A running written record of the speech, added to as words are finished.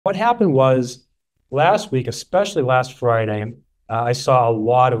what happened was last week, especially last Friday, I saw a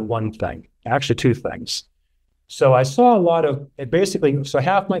lot of one thing, actually two things. So I saw a lot of, basically, so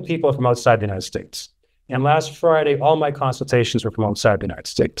half my people are from outside the United States. And last Friday, all my consultations were from outside the United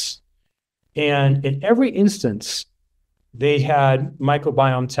States. And in every instance, they had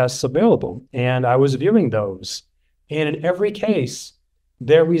microbiome tests available. And I was viewing those. And in every case,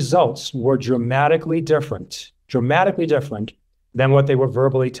 their results were dramatically different than what they were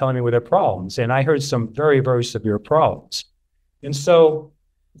verbally telling me were their problems. And I heard some very, very severe problems. And so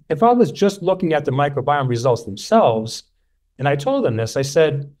if I was just looking at the microbiome results themselves, and I told them this, I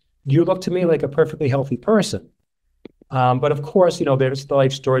said, you look to me like a perfectly healthy person. But of course, their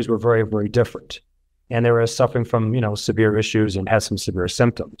life stories were very, very different. And they were suffering from, severe issues and had some severe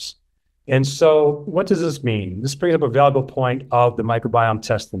symptoms. And so what does this mean? This brings up a valuable point of the microbiome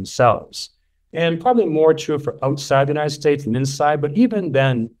tests themselves. And probably more true for outside the United States than inside. But even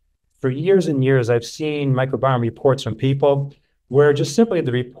then, for years and years, I've seen microbiome reports from people where just simply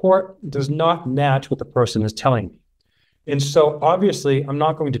the report does not match what the person is telling me. And so obviously, I'm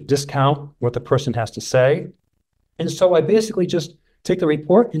not going to discount what the person has to say. And so I basically just take the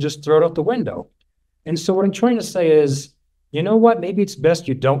report and just throw it out the window. And so what I'm trying to say is, you know what, maybe it's best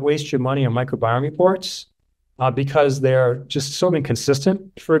you don't waste your money on microbiome reports because they're just so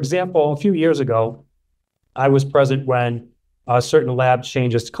inconsistent. For example, a few years ago, I was present when a certain lab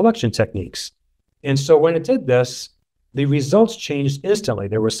changed its collection techniques. And so when it did this, the results changed instantly.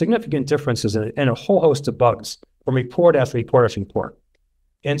 There were significant differences in a whole host of bugs from report after report after report.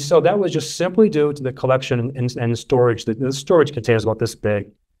 And so that was just simply due to the collection and storage. The storage contains about this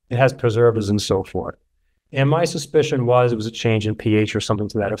big. It has preservatives and so forth. And my suspicion was it was a change in pH or something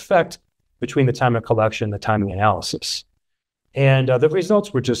to that effect between the time of collection and the time of analysis. And the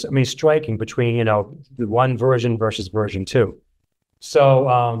results were just, striking between, the one version versus version 2.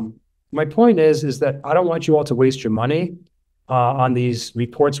 So my point is that I don't want you all to waste your money on these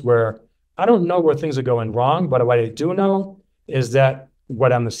reports where I don't know where things are going wrong, but what I do know is that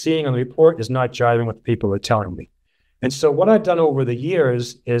what I'm seeing on the report is not jiving with what people are telling me. And so what I've done over the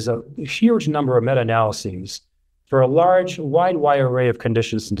years is a huge number of meta-analyses for a wide array of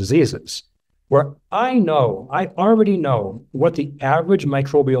conditions and diseases, where I already know what the average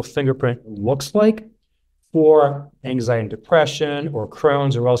microbial fingerprint looks like for anxiety and depression or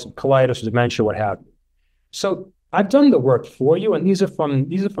Crohn's or ulcerative colitis or dementia, what have you. So I've done the work for you, and these are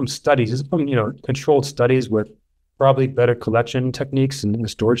from studies. These are from controlled studies with probably better collection techniques and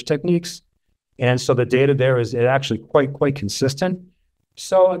storage techniques. And so the data there is actually quite consistent.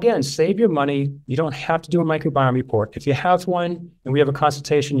 So again, save your money. You don't have to do a microbiome report. If you have one and we have a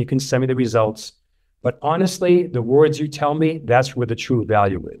consultation, you can send me the results. But honestly, the words you tell me, that's where the true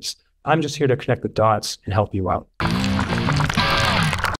value is. I'm just here to connect the dots and help you out.